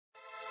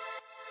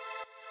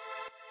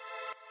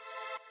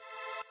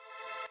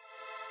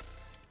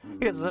Hey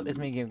guys, what's up? It's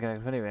me,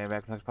 GamerTag. Anyway,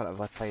 back from the next part of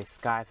Let's Play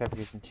Sky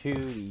Fabrication 2,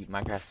 the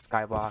Minecraft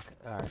Skyblock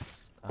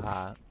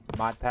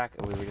mod pack.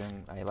 We were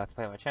doing a Let's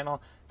Play on my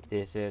channel.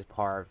 This is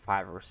part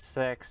 5 or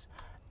 6,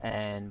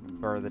 and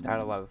for the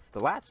title of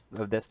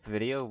this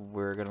video,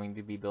 we're going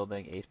to be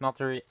building a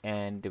smeltery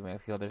and doing a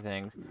few other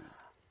things.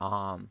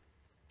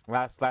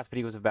 Last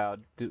video was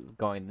about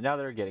going to the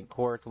Nether, getting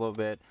quartz a little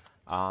bit.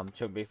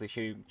 Basically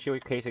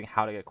showcasing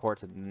how to get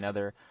quartz in the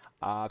Nether.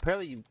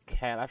 Apparently you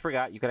can. I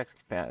forgot. You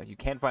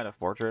can find a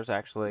fortress.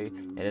 Actually,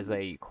 it is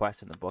a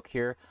quest in the book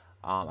here.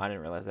 I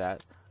didn't realize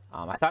that.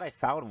 I thought I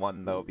found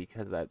one though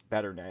because that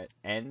better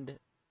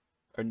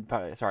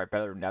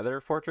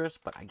Nether fortress,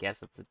 but I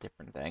guess it's a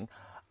different thing.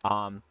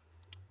 Yeah,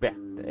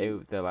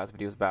 the last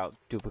video was about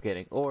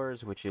duplicating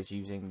ores, which is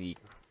using the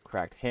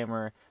cracked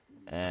hammer,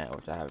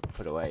 which I haven't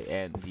put away,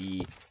 and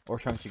the ore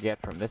chunks you get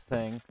from this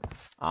thing.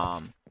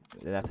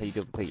 That's how you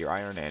duplicate your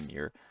iron and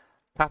your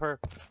copper.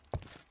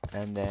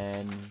 And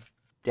then,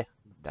 yeah,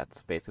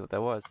 that's basically what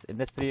that was. In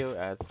this video,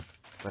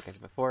 like I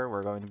said before,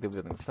 we're going to be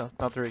building the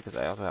smeltery because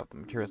I also have the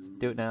materials to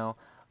do it now.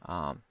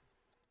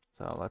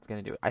 So let's get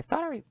into it. I thought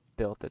I already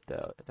built it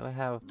though. Do I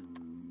have?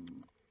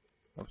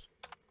 Oops.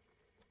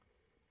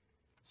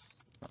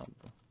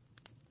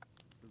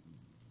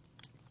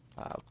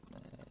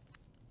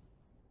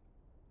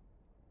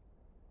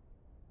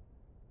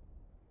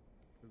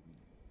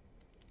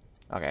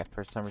 Okay,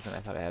 for some reason I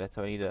thought I had it,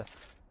 so I need a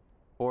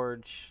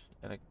forge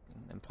and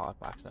polished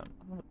blackstone.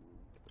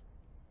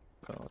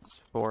 So it's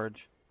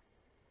forge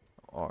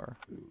or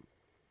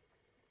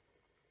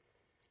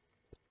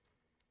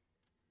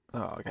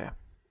okay.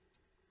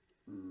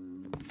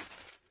 Come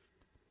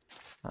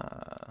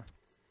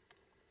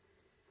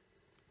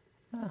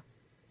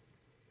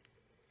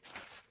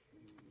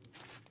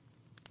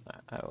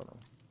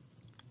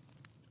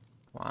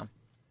on.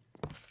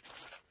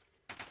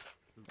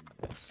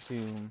 I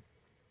assume.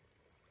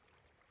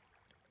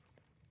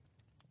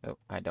 Oh,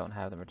 I don't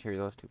have the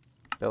materials to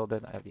build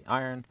it. I have the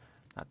iron,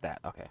 not that.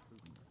 Okay.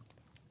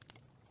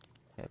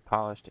 Okay,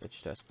 polished.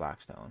 It's just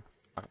blackstone.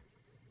 Okay.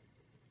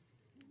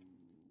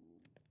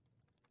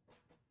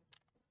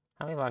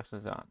 How many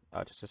blackstones on?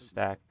 Oh, just a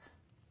stack.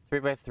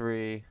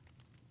 3x3.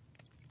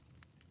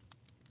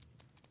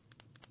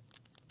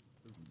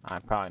 I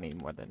probably need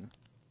more than.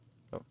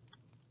 Oh.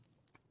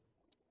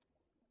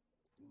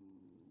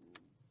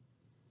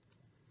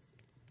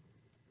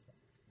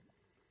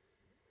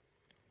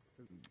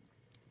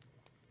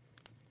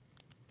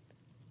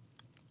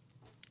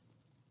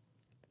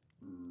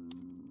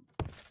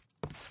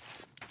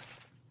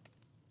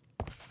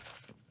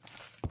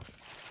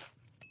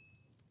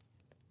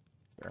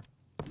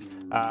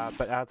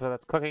 But as well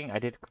as cooking, I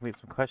did complete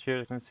some quests here,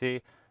 as you can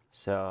see.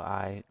 So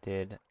I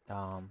did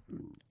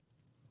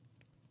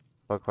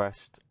book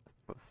quest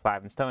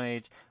 5 in Stone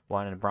Age,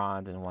 1 in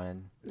Bronze, and 1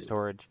 in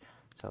Storage.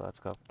 So let's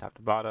go from top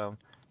to bottom.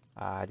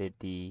 I did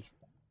the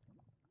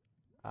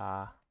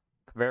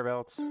conveyor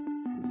belts.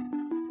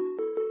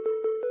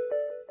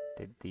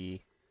 Did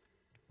the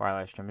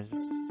wireless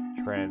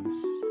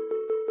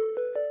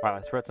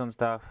wireless redstone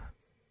stuff.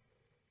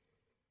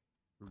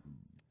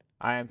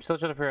 I am still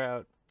trying to figure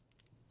out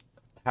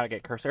how to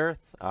get Curse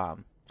Earth,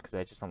 because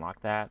I just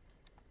unlocked that,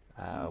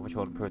 which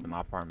will improve the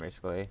mob farm,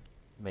 basically.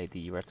 Made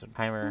the redstone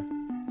timer.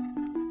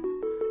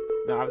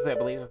 Now, obviously, I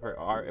believe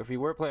if we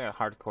were playing on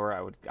hardcore,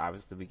 I would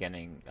obviously be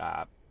getting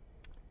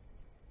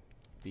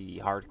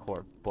the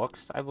hardcore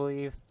books, I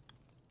believe.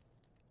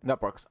 Not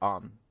books,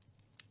 the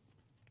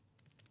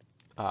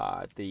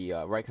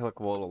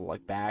right-clickable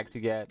like bags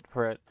you get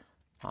for it.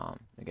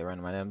 You get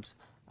random items.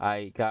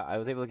 I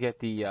was able to get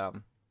the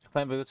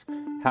slime boots.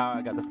 How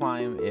I got the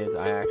slime is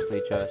I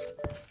actually just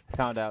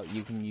found out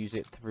you can use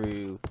it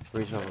through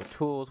resource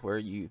tools, where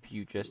if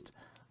you just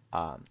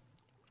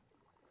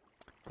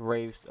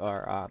graves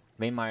or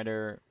main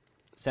miner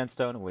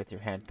sandstone with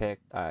your handpick.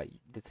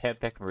 This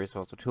handpick from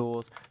resource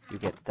tools.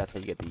 That's how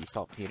you get the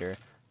saltpeter.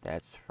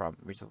 That's from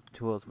resource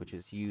tools, which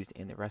is used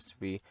in the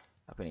recipe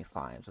of getting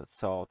slime. So it's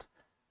salt,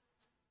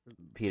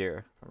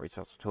 peter from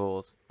resource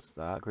tools,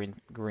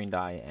 green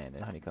dye, and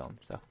then honeycomb.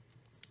 So.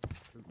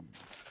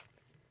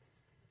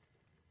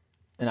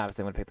 And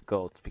obviously I'm going to pick the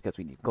gold because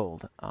we need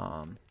gold.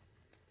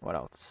 What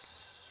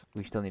else?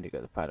 We still need to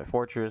go to find a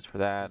fortress for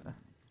that.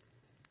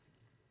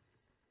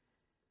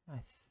 I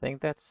think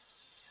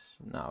that's...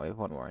 No, we have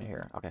one more in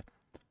here. Okay.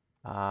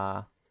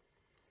 Oh,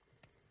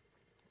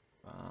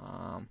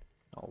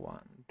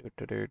 one.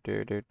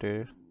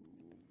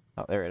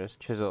 Oh, there it is.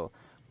 Chisel.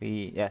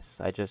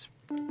 Yes, I just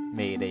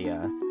made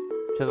a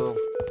chisel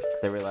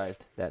because I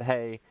realized that,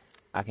 hey,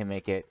 I can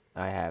make it.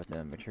 I have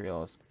the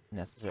materials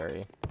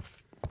necessary.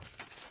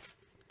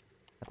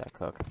 Let that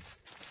cook.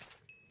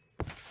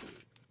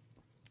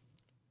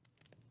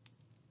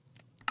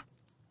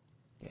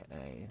 Get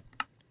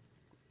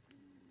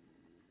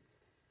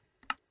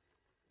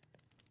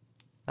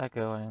that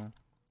going.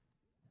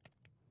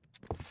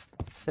 It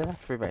says a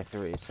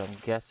 3x3, so I'm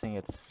guessing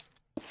it's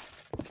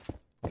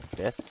like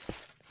this,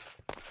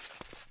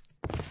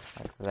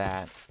 like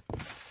that,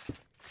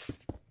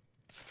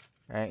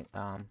 right?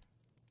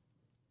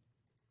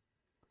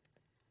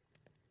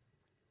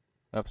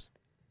 Oops.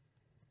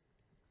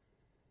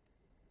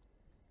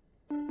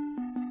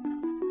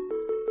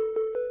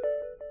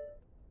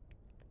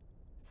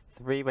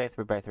 Three by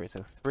 3 by 3.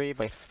 So 3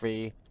 by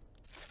 3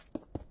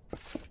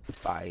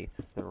 by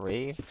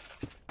 3.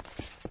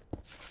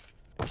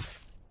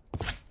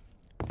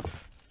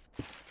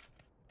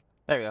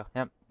 There we go.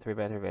 Yep. 3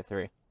 by 3 by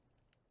 3.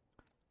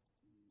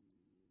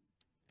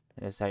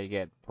 This is how you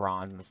get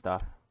bronze and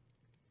stuff.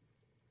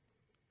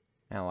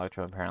 And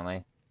electro,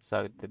 apparently.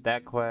 So, did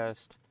that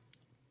quest.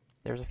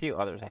 There's a few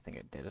others I think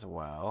it did as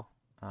well.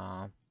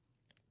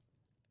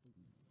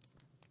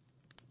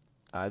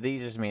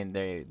 These just mean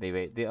they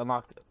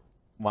unlocked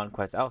one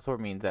quest elsewhere,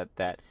 means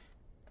that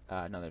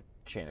another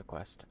chain of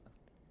quest.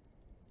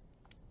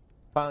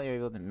 Finally, you're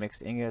able to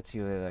mix ingots.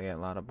 You get a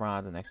lot of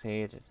bronze the next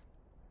stage.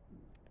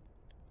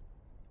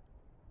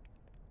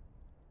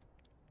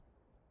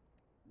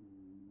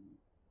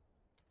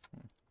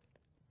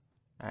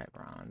 Alright,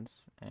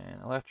 bronze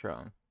and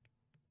electrum.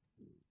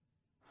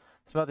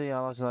 Smeltery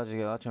also allows you to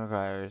get electrum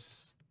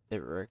requires.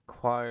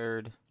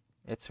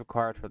 It's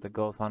required for the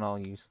gold funnel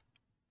use.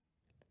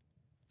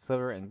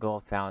 Silver and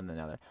gold found in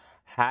the nether.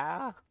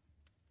 How?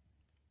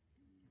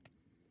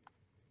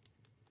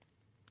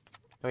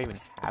 Do I even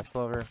have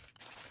silver?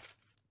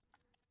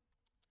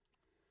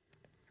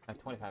 I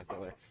have 25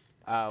 silver.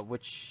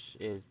 Which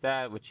is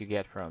that which you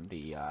get from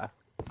the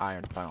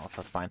iron funnel,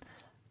 so it's fine.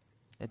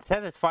 It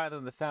says it's found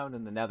in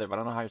the nether, but I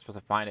don't know how you're supposed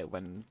to find it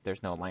when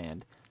there's no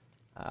land.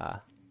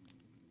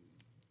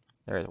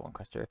 There is one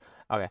quest here.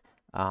 Okay.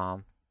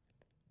 Got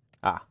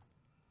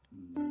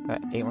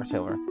 8 more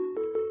silver.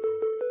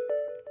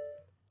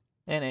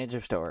 And age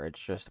of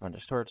storage, just a bunch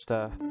of storage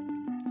stuff.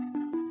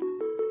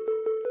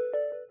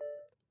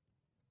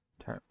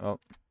 Oh.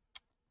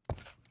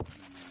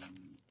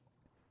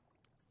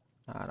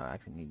 I don't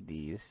actually need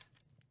these.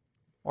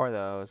 Or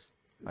those.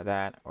 Or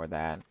that. Or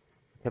that.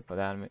 Keep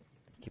that on me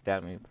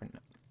for no.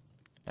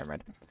 Never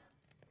mind.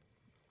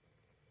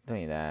 Don't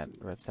need that.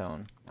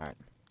 Redstone. Alright.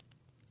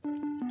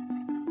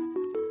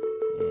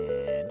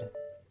 And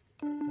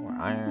more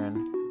iron.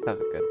 That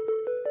was good.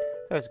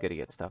 It's always good to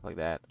get stuff like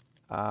that.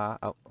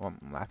 Oh,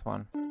 last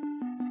one.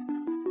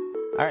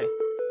 Alrighty.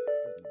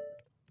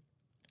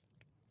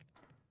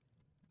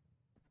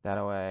 That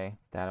away,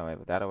 that away,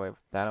 put that away, put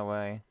that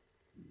away.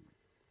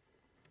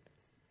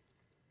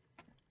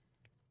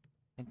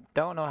 I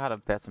don't know how to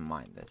best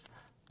mine this.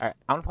 Alright,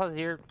 I'm gonna pause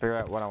here, figure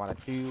out what I want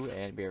to do,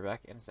 and be right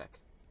back in a sec.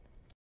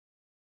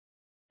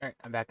 Alright,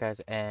 I'm back, guys,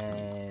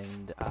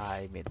 and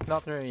I made the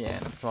smeltery,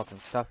 and I'm smelting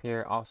stuff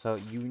here. Also,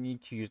 you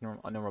need to use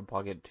a normal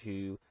bucket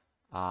to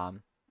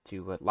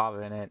put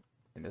lava in it.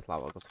 And this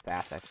lava goes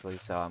fast, actually,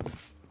 so I'm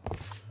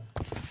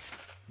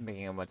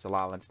making a bunch of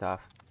lava and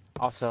stuff.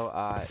 Also,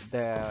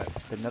 the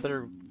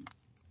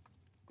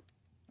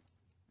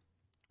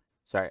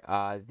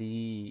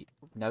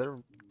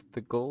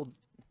gold.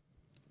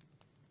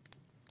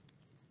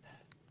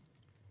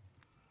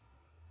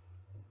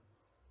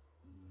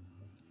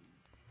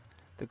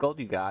 The gold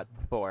you got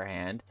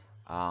beforehand,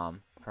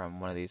 from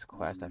one of these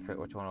quests, I forget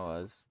which one it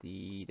was.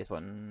 This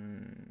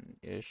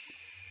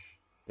one-ish.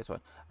 This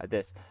one,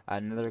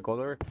 another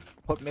golder.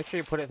 Make sure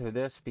you put it through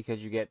this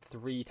because you get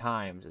 3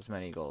 times as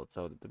many gold.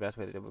 So the best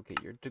way to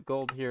duplicate your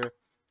gold here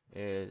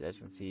is, as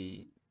you can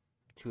see,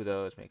 2 of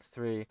those makes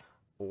 3,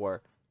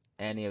 or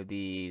any of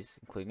these,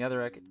 including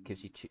netherrack,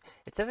 gives you 2.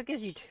 It says it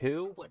gives you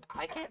 2, but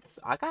I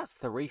got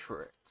 3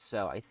 for it.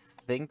 So I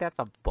think that's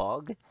a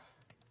bug,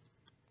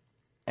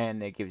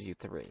 and it gives you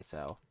 3.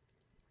 So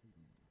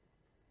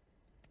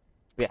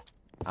yeah,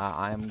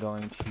 I'm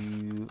going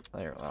to.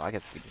 Well, I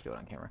guess we could just do it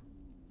on camera.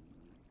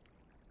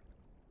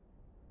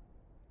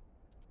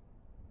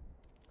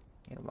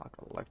 Lock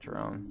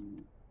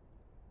electron.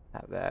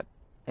 Have that.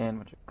 And a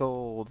bunch of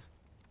gold.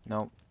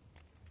 Nope.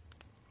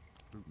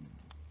 I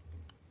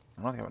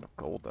don't think I have enough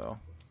gold though.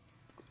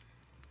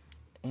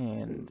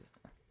 And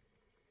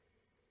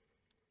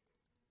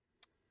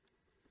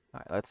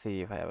alright, let's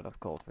see if I have enough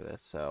gold for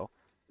this. So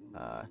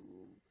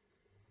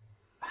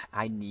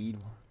I need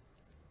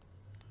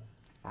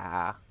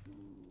I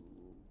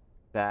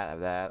have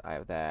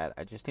that.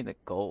 I just need the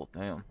gold,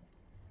 damn.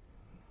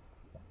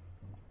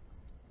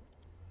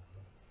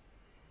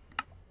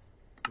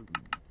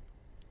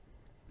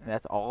 And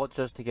that's all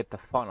just to get the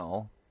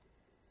funnel.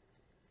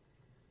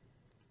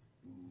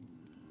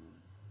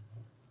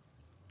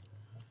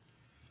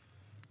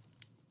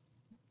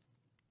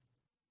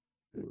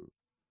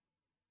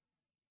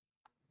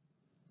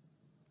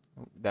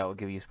 That will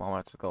give you small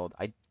amounts of gold.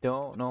 I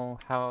don't know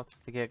how else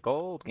to get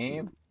gold,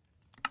 game.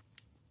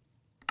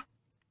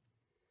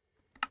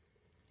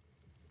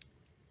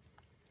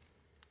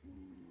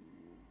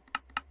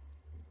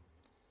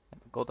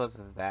 Gold does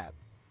is that.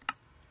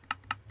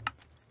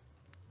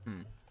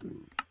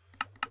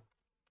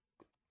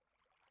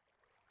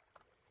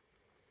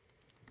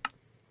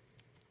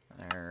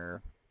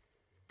 There.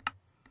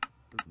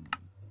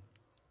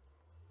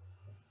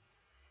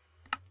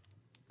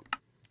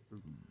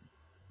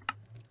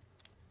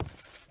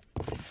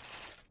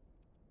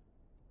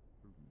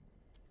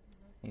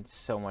 Need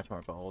so much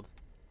more gold.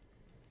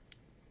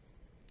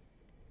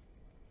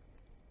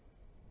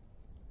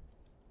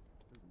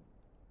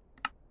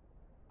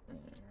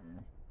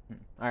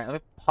 Alright, let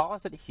me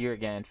pause it here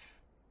again.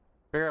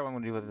 Figure out what I'm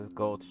going to do with this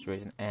gold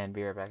situation. And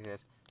be right back to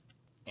this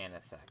in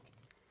a sec.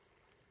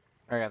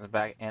 Alright guys, I'm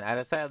back. And I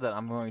decided that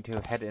I'm going to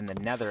head in the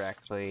nether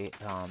actually.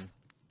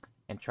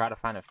 And try to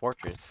find a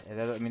fortress.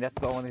 I mean, that's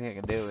the only thing I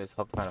can do is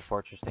hope to find a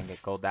fortress and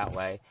get gold that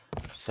way.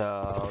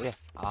 So, yeah,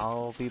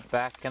 I'll be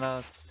back in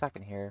a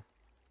second here.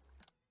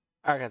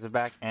 Alright guys, I'm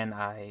back, and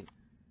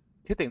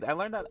two things. I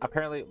learned that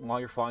apparently while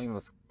you're flying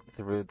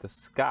through the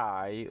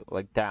sky,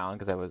 like down,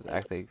 because I was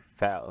actually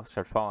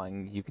started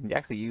falling, you can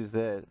actually use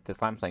the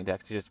slime sling to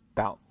actually just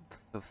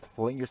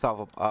fling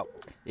yourself up,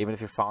 even if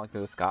you're falling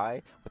through the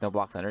sky with no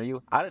blocks under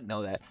you. I didn't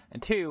know that.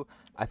 And two,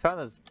 I found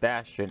this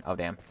bastion. Oh,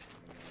 damn.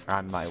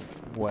 On my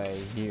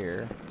way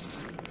here,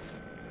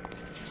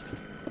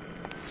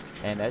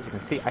 and as you can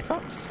see, I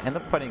end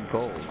up finding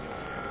gold.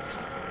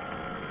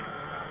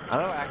 I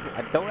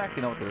don't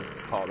actually know what this is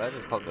called. I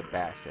just called it the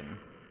Bastion,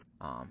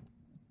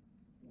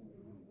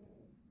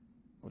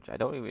 which I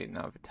don't even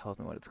know if it tells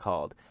me what it's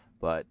called.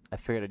 But I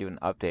figured I'd do an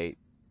update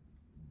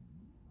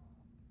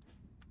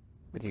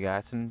with you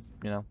guys and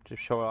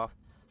just show off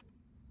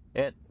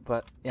it.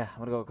 But yeah, I'm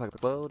gonna go collect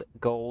the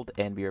gold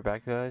and be right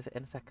back, guys,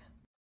 in a sec.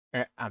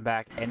 Alright, I'm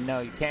back, and no,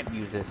 you can't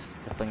use this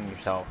to fling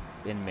yourself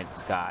in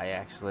mid-sky,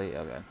 actually.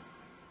 Okay,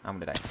 I'm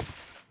gonna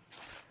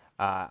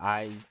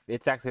die.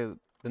 It's actually,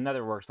 the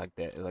nether works like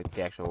the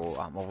actual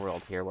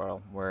overworld here,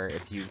 where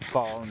if you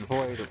fall in the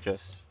void, it'll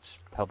just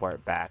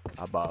teleport back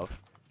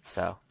above.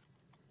 So,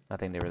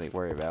 nothing to really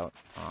worry about.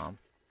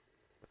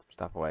 Put some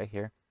stuff away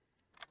here.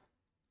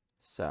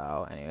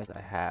 So, anyways,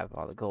 I have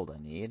all the gold I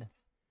need.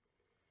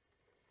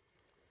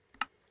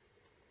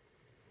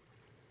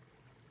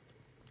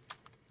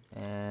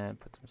 And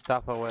put some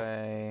stuff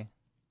away.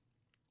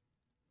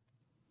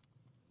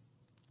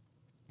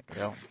 There we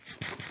go.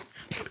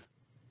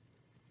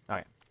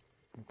 Alright.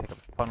 Pick up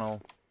a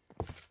funnel.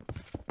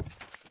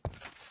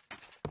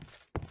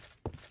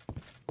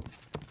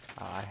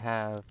 I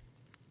have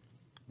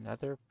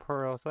another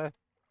pearl. So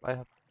I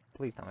have,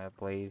 please tell me I have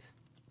blaze.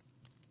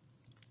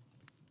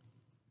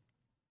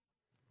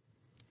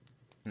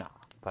 No,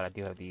 but I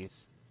do have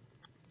these,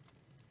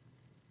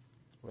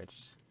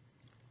 which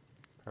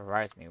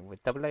provides me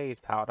with the blaze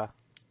powder,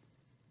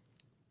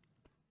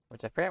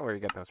 which I forget where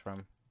you get those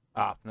from.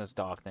 Ah, from those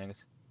dog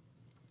things.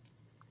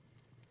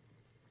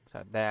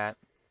 So that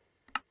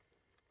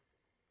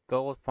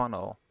gold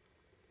funnel.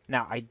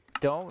 Now I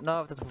don't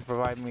know if this will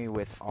provide me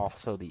with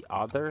also the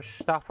other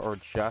stuff or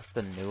just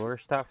the newer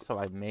stuff, so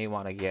I may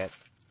want to get.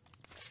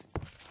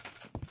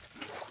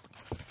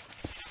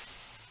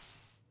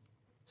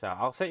 So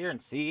I'll sit here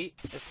and see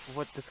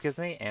what this gives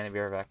me, and I'll be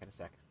right back in a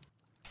second.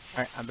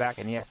 Alright, I'm back,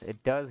 and yes,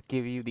 it does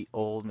give you the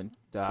old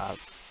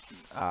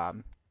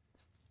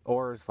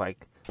ores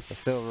like the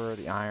silver,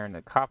 the iron,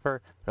 the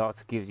copper. It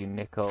also gives you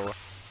nickel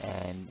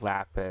and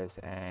lapis,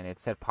 and it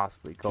said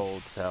possibly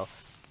gold, so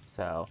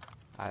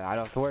I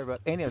don't have to worry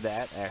about any of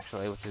that,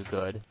 actually, which is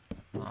good.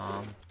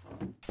 At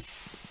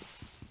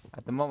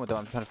the moment, though,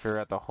 I'm trying to figure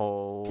out the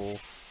whole.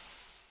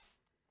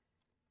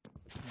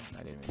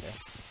 I didn't mean to.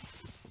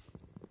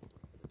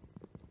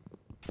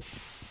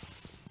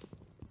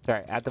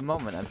 Sorry, at the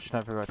moment, I'm just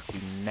trying to figure out what to do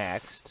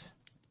next.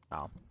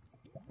 Oh,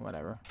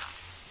 whatever.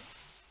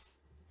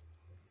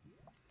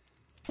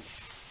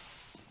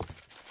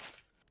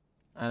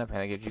 And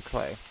apparently gives you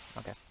clay.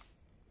 Okay.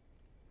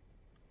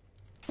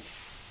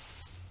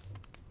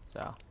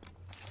 So.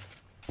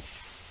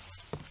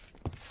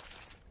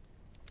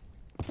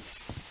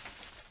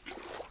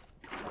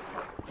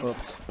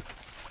 Oops.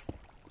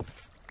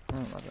 I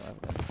don't know if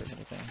I've done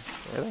anything.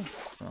 Really?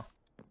 Oh.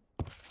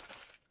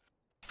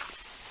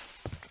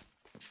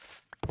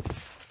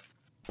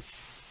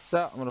 So,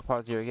 I'm going to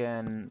pause here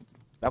again.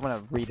 I'm going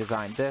to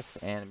redesign this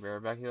and be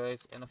right back, you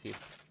guys, in a few.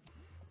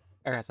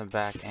 Alright, so I'm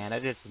back, and I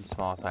did some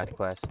small side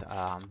quest,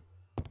 some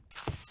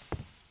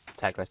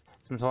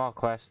small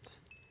quests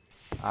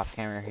off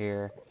camera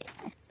here.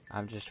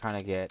 I'm just trying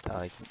to get,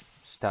 like,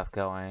 stuff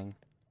going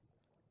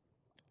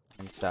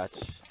and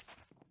such.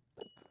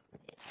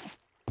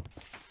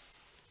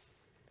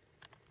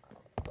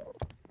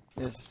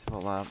 This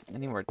will,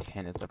 any more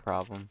tin is the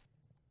problem.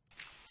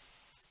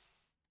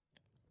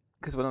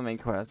 Because with the main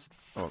quest,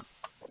 well,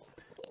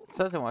 it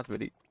says it wants me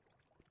to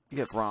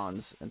get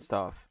bronze and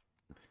stuff,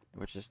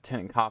 which is tin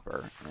and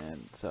copper,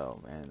 and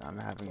I'm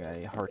having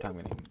a hard time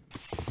getting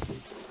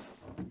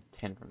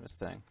tin from this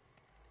thing.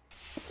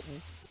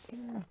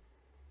 Here,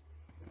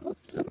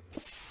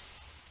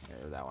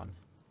 that one.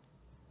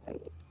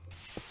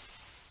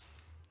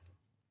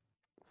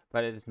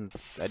 But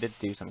I did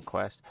do some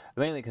quests,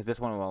 mainly because this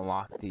one will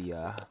unlock the,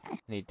 I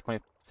need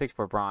 26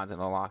 for bronze and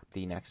unlock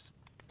the next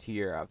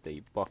tier of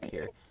the book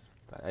here.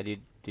 But I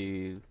did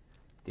do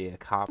the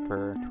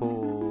copper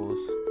tools,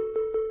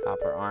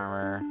 copper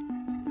armor,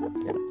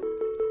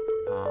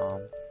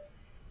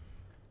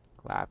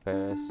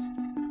 lapis,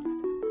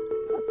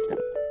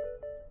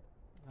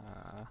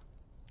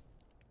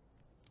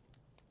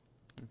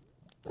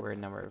 weird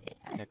number of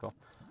nickel,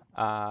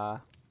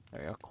 there we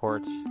go,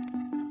 quartz.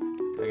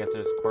 I guess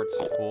there's quartz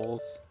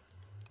tools.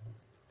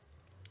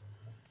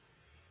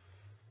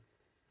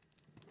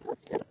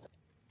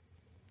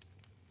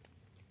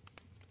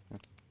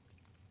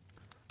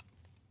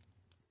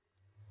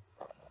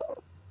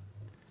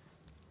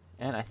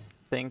 And I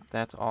think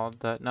that's all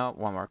the... No,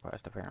 one more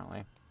quest,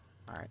 apparently.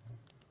 Alright.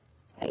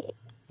 Yeah,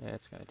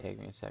 it's gonna take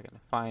me a second to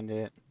find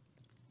it.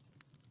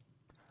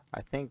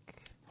 I think...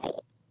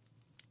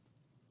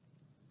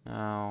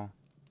 No.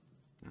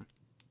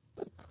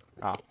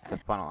 Oh, the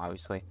funnel,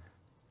 obviously.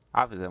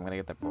 Obviously, I'm gonna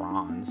get the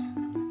bronze.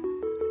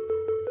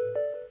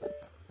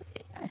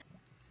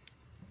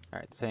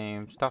 Alright,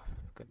 same stuff.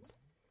 Good.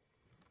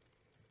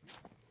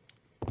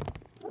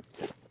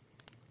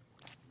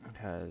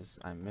 Because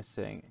I'm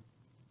missing...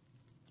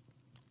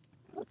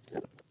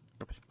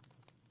 Oops.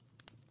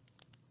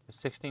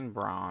 16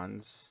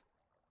 bronze.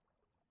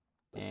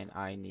 And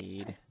I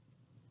need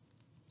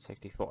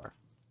 64.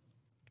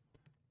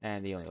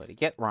 And the only way to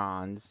get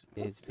bronze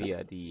is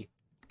via the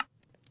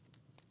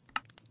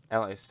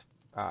alloys,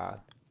 the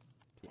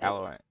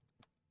alloy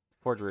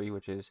forgery,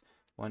 which is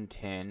 1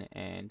 tin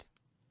and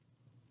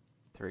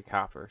 3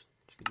 copper,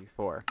 which gives you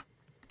 4.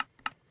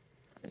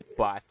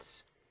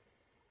 But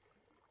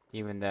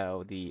even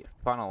though the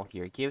funnel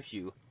here gives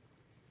you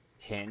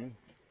tin,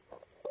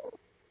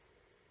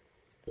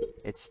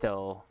 it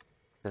still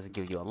doesn't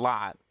give you a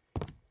lot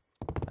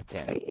of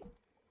tin.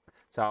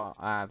 So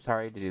I'm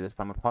sorry to do this,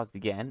 but I'm gonna pause it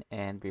again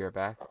and be right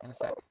back in a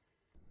sec.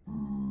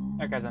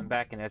 Alright guys, I'm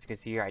back, and as you can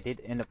see here, I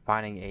did end up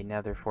finding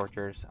another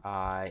fortress.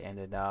 I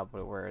ended up,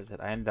 where is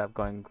it? I ended up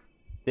going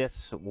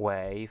this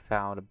way,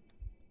 found a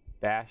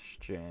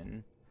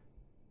bastion,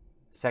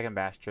 second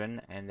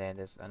bastion, and then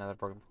there's another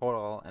broken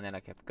portal, and then I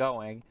kept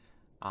going.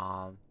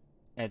 And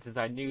since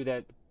I knew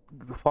that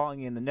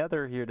falling in the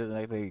nether here doesn't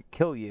actually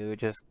kill you, it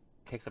just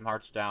takes some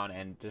hearts down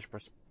and just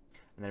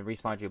and then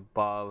respawns you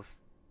above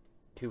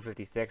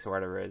 256 or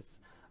whatever it is.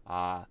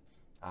 I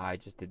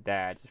just did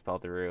that, just fell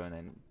through, and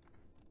then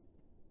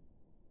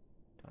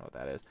don't know what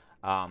that is.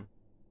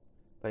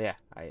 But yeah,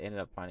 I ended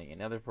up finding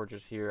another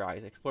fortress here. I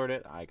explored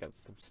it. I got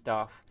some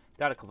stuff.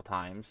 Died a couple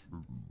times.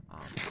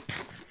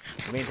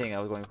 The main thing I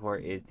was going for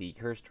is the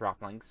cursed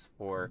drop links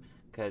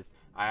because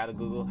I had to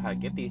Google how to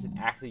get these and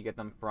actually get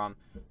them from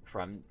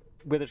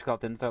wither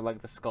skeletons. They're like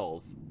the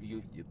skulls.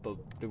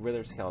 The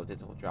wither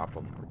skeletons will drop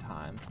them over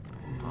time.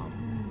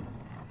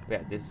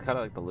 But yeah, this is kind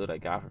of like the loot I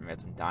got from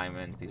it. Some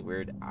diamonds, these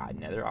weird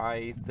nether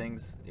eyes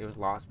things. It was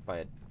lost by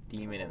a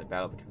demon in the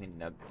battle between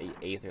the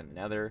Aether and the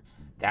nether.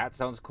 That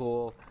sounds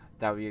cool.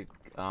 That would be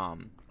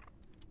some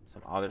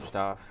other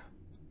stuff.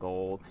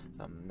 Gold,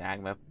 some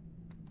magma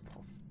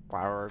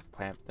flower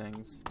plant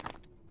things.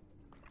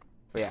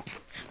 But yeah.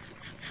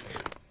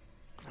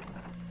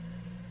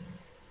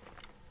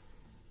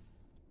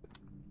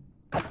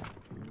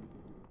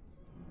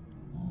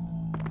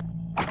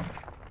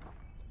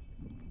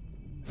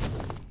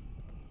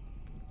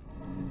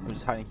 I'm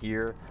just hiding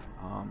here.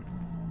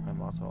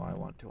 And also I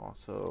want to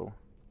also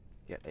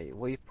get a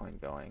waypoint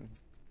going.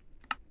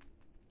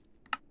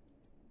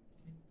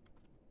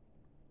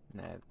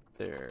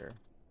 Nether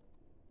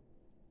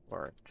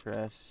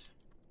fortress.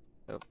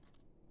 Oh.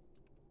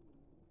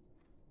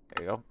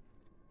 There you go.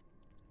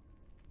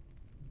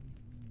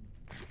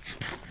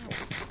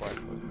 What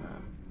was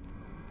that?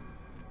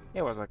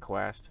 It was a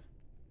quest.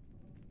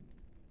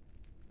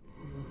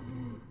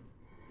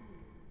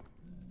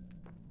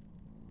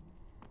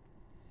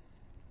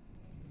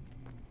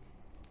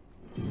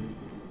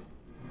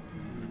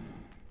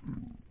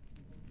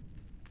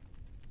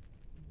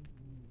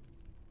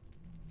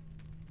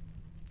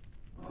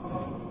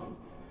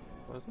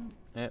 Wasn't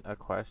it a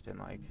quest in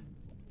like...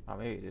 Oh,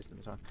 maybe it is in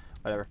this one.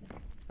 Whatever.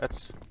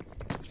 Let's...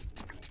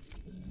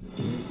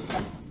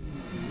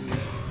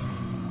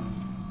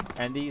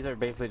 And these are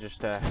basically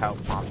just to help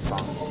mob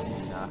spawn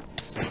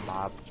in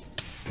mob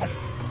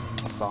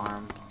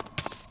farm.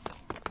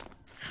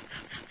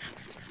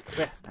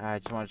 Yeah, I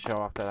just want to show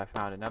off that I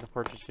found another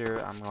fortress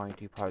here. I'm going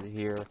to pause it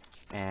here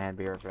and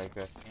be right back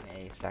in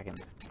a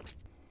second.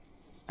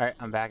 Alright,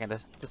 I'm back, and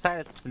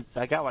decided since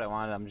I got what I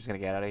wanted, I'm just going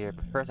to get out of here.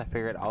 But first I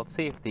figured I'll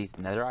see if these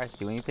nether eyes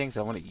do anything,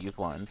 so I'm going to use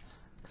one.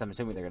 Because I'm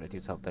assuming they're going to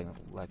do something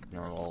like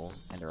normal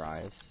nether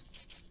eyes.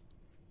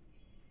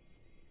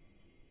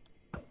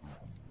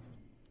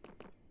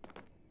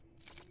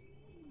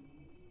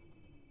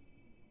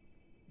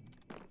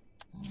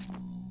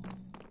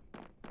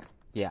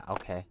 Yeah,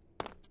 okay.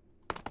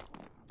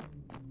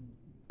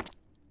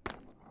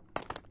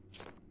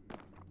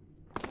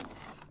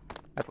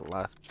 That's a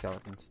lot of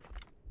skeletons.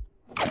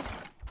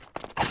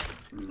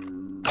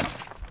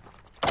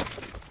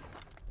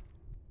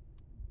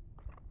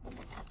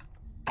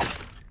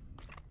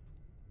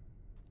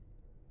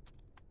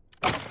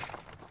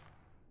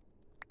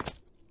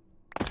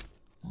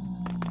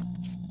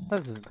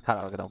 This is kind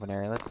of like an open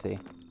area. Let's see.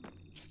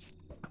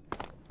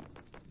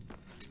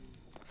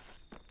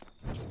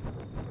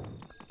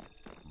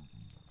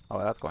 Oh,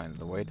 that's going into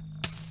the void.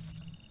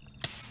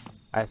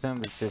 I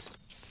assume this just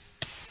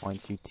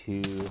points you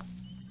to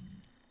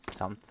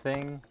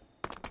something.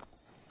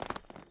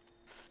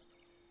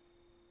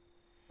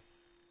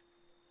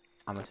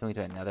 I'm assuming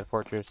to another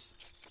fortress.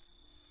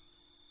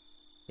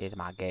 is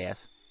my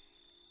guess.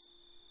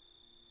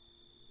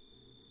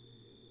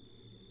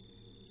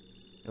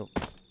 Nope.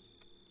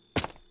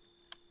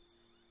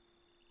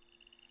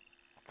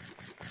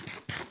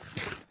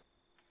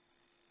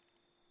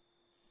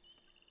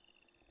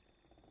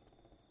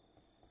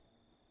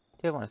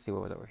 Did want to see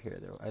what was over here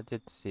though. I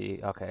did see.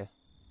 Okay.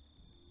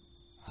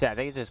 So yeah, I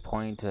think it's just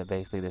pointing to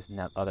basically this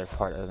other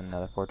part of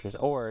another fortress,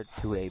 or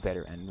to a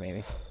better end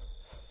maybe.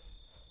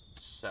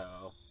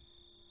 So.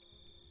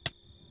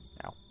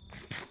 Ow.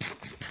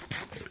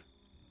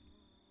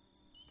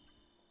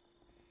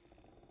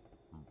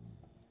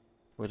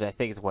 Which I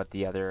think is what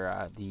the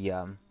other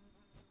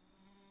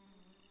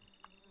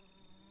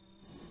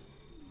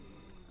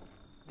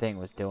thing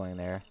was doing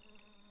there.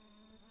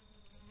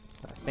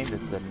 I think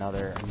this is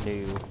another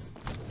new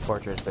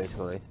fortress,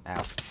 basically.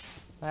 Ow.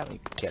 Let me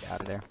get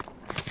out of there.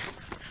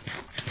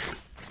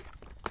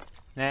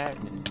 Nah.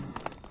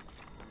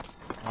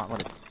 Oh, I'm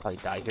gonna probably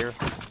die here.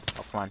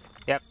 Oh, come on.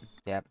 Yep.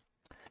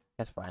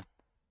 That's fine.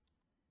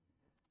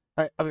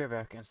 Alright, I'll be right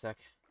back in a sec.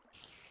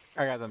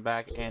 Alright guys, I'm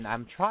back, and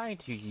I'm trying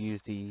to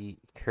use the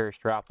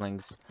cursed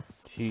droplings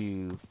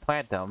to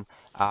plant them.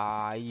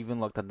 I even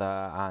looked at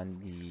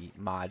on the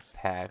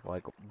Modpack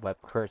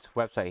cursed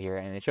website here,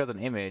 and it shows an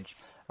image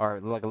or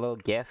like a little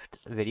gift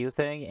video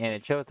thing, and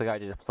it shows the guy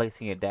just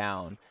placing it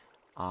down.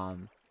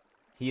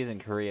 He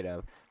isn't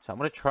creative, so I'm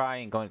gonna try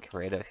and go into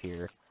creative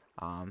here.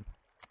 Let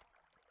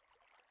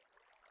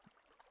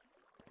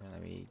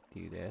me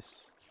do this.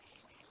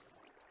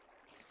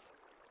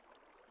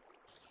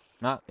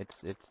 No,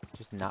 it's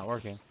just not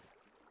working.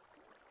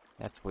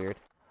 That's weird.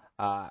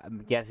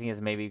 I'm guessing it's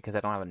maybe because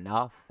I don't have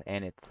enough,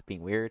 and it's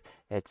being weird.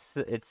 It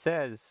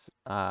says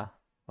well,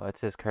 it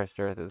says cursed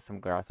earth is some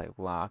grass like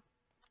block.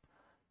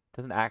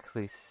 Doesn't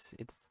actually.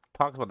 It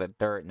talks about the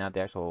dirt, not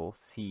the actual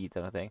seeds.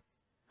 I don't think.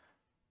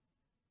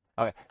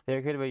 Okay,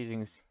 they're created by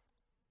using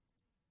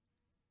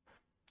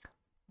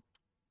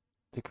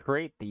to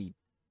create the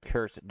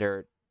cursed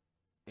dirt.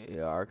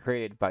 Are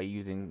created by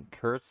using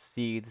cursed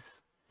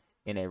seeds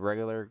in a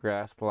regular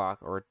grass block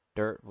or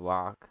dirt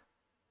block,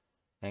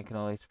 and can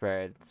only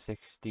spread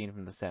 16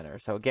 from the center.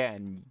 So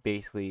again,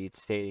 basically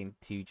it's stating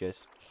to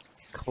just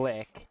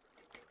click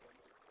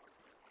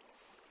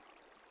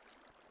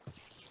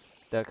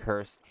the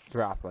cursed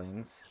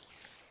droplings.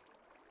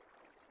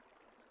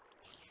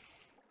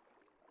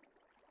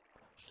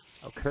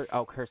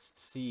 Oh,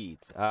 cursed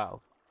seeds.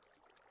 Oh,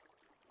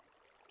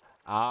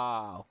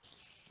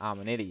 I'm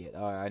an idiot.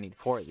 Oh, I need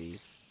 4 of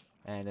these,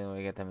 and then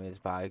we get them is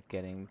by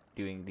doing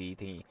the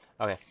thingy.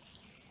 Okay.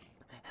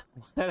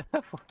 What?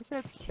 A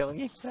fortress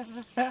killing you?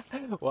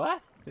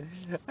 What?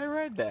 I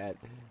read that.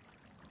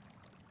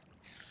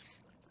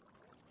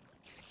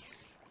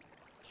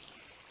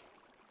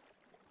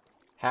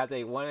 Has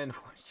a 1 in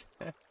 4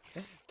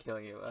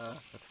 killing you.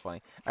 That's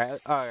funny.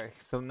 Alright,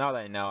 so now that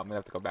I know, I'm gonna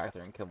have to go back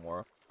there and kill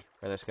more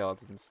other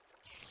skeletons.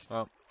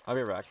 Well, I'll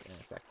be back in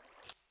a sec.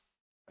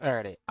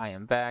 Alrighty, I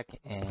am back,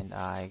 and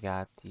I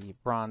got the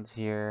bronze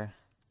here.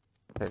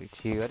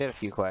 32. I did a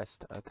few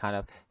quests, kind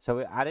of.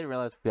 So I didn't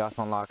realize we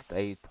also unlocked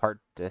the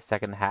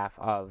second half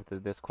of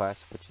this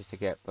quest, which is to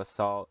get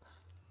basalt,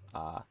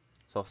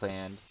 soul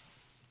sand,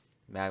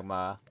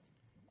 magma,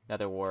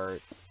 nether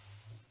wart,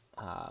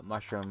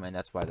 mushroom, and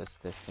that's why this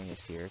thing is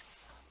here.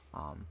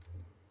 Got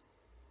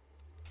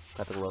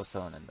the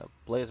glowstone and the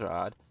blaze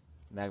rod,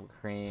 magma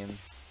cream,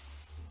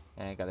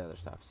 and got the other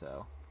stuff.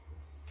 So,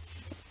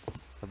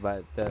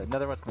 but the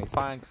nether wart's gonna be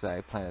fine because I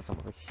planted some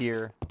over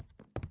here.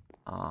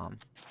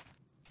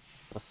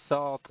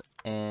 Basalt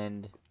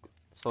and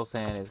soul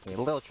sand is gonna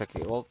be a little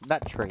tricky. Well,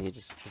 not tricky,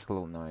 just a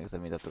little annoying because I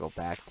may have to go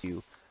back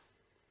to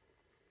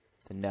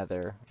the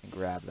nether and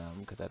grab them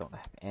because I don't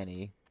have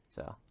any.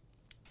 So,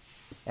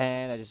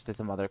 and I just did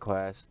some other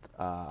quests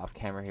off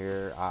camera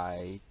here.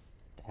 I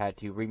had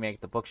to remake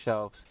the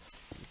bookshelves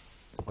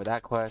for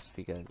that quest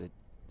because it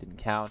didn't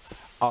count.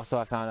 Also,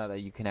 I found out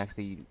that you can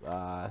actually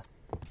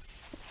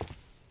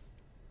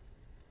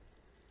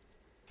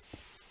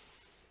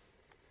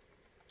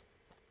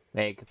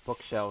make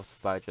bookshelves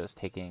by just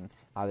taking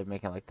either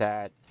making it like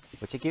that,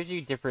 which it gives you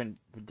different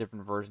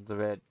versions of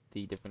it,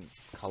 the different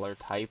color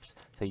types.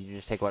 So you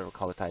just take whatever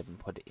color type and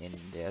put it in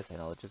this, and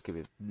it'll just give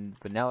you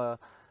vanilla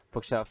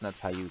bookshelf, and that's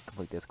how you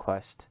complete this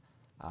quest.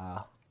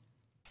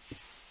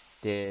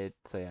 Did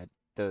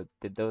those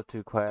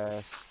 2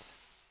 quests.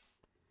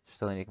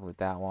 Still need to complete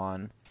that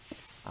one.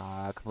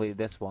 Completed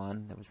this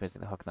one. It was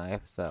missing the hook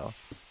knife, so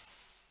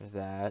there's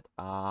that.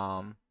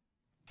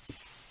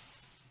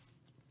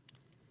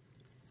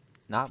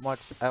 Not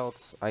much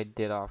else I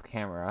did off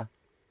camera,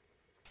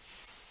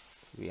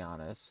 to be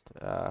honest.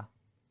 This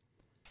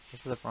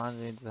is the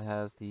bronze age that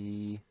has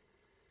the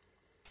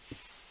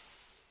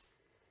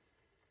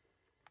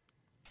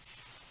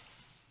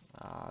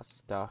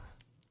stuff.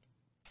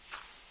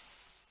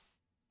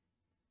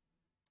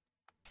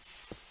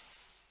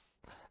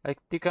 I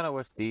do kind of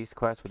wish these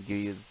quests would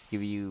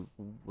give you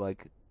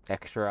like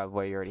extra of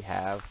what you already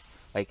have.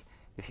 Like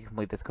if you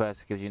complete this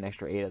quest, it gives you an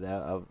extra 8 of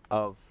that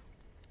of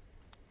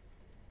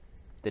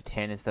the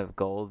tin instead of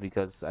gold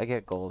because I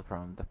get gold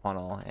from the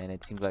funnel, and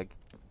it seems like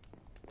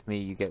to me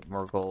you get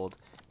more gold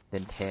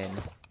than tin.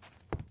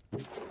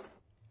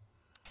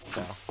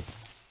 So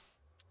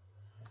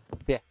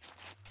yeah.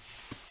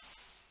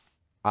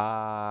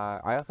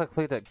 I also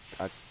completed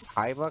a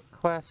Kiba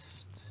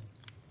quest.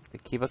 The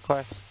Kiba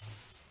quest.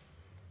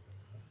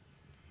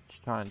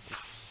 Just trying to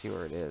see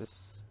where it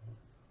is.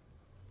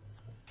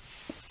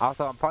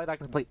 Also, I'm probably not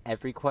gonna complete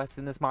every quest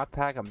in this mod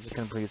pack. I'm just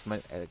gonna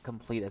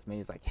complete as many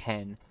as I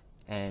can,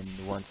 and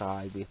once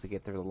I basically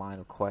get through the line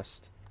of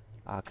quest,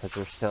 because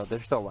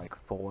there's still like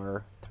 3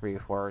 or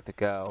 4 to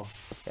go.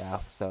 Yeah,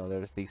 so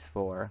there's these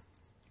 4.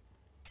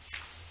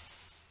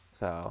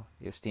 So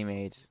you have Steam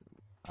Age,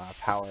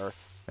 Power,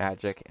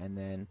 Magic, and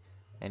then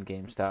end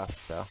game stuff.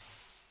 So,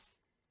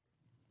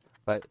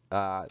 but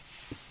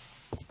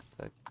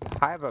the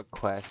Kaiba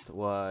quest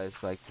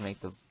was like to make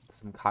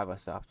some Kaiba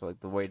stuff, so like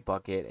the weight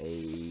bucket,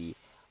 a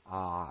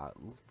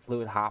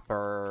fluid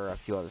hopper, a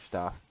few other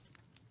stuff.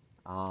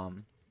 So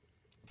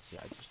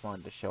I just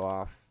wanted to show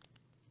off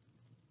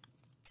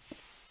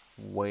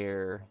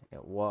where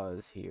it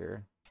was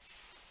here.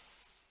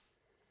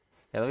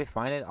 Yeah, let me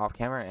find it off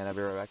camera, and I'll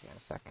be right back in a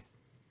sec.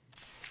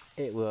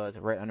 It was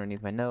right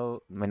underneath my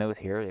nose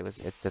here.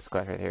 It's this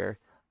quest right here.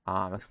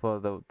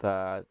 Explode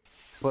the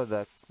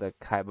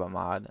Kaiba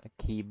mod,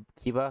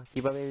 Kiba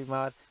baby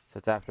mod. So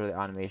it's after the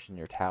animation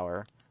your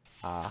tower,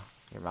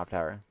 your mob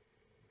tower.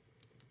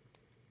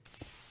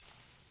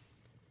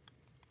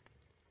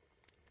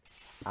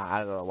 I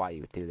don't know why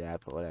you would do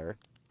that, but whatever.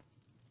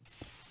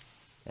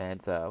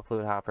 And so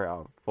fluid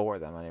hopper, 4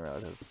 of them. I didn't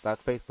realize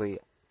that's basically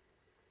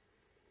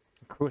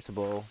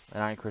crucible,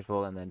 an iron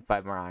crucible, and then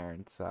 5 more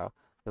iron. So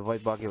the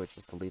void bucket, which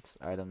just deletes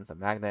items, a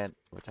magnet,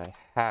 which I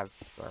have,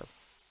 or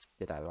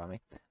did have on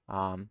me.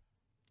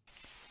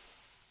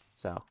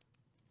 So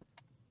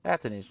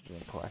that's an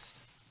interesting quest.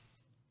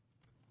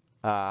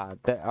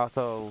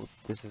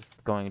 This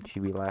is going to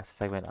be the last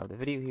segment of the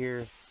video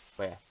here.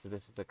 But yeah, so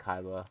this is the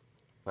Kaiba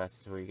quest.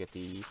 This is where you get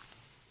the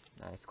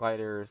nice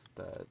gliders,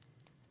 the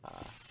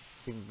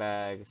sleeping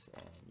bags,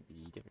 and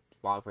the different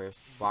block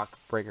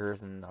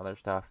breakers, and other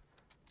stuff.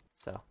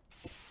 So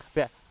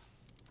yeah,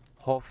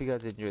 hope you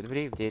guys enjoyed the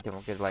video. If you did, don't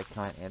forget to like,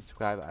 comment, and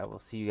subscribe. I will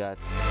see you guys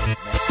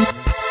next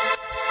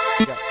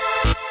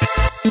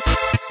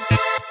time.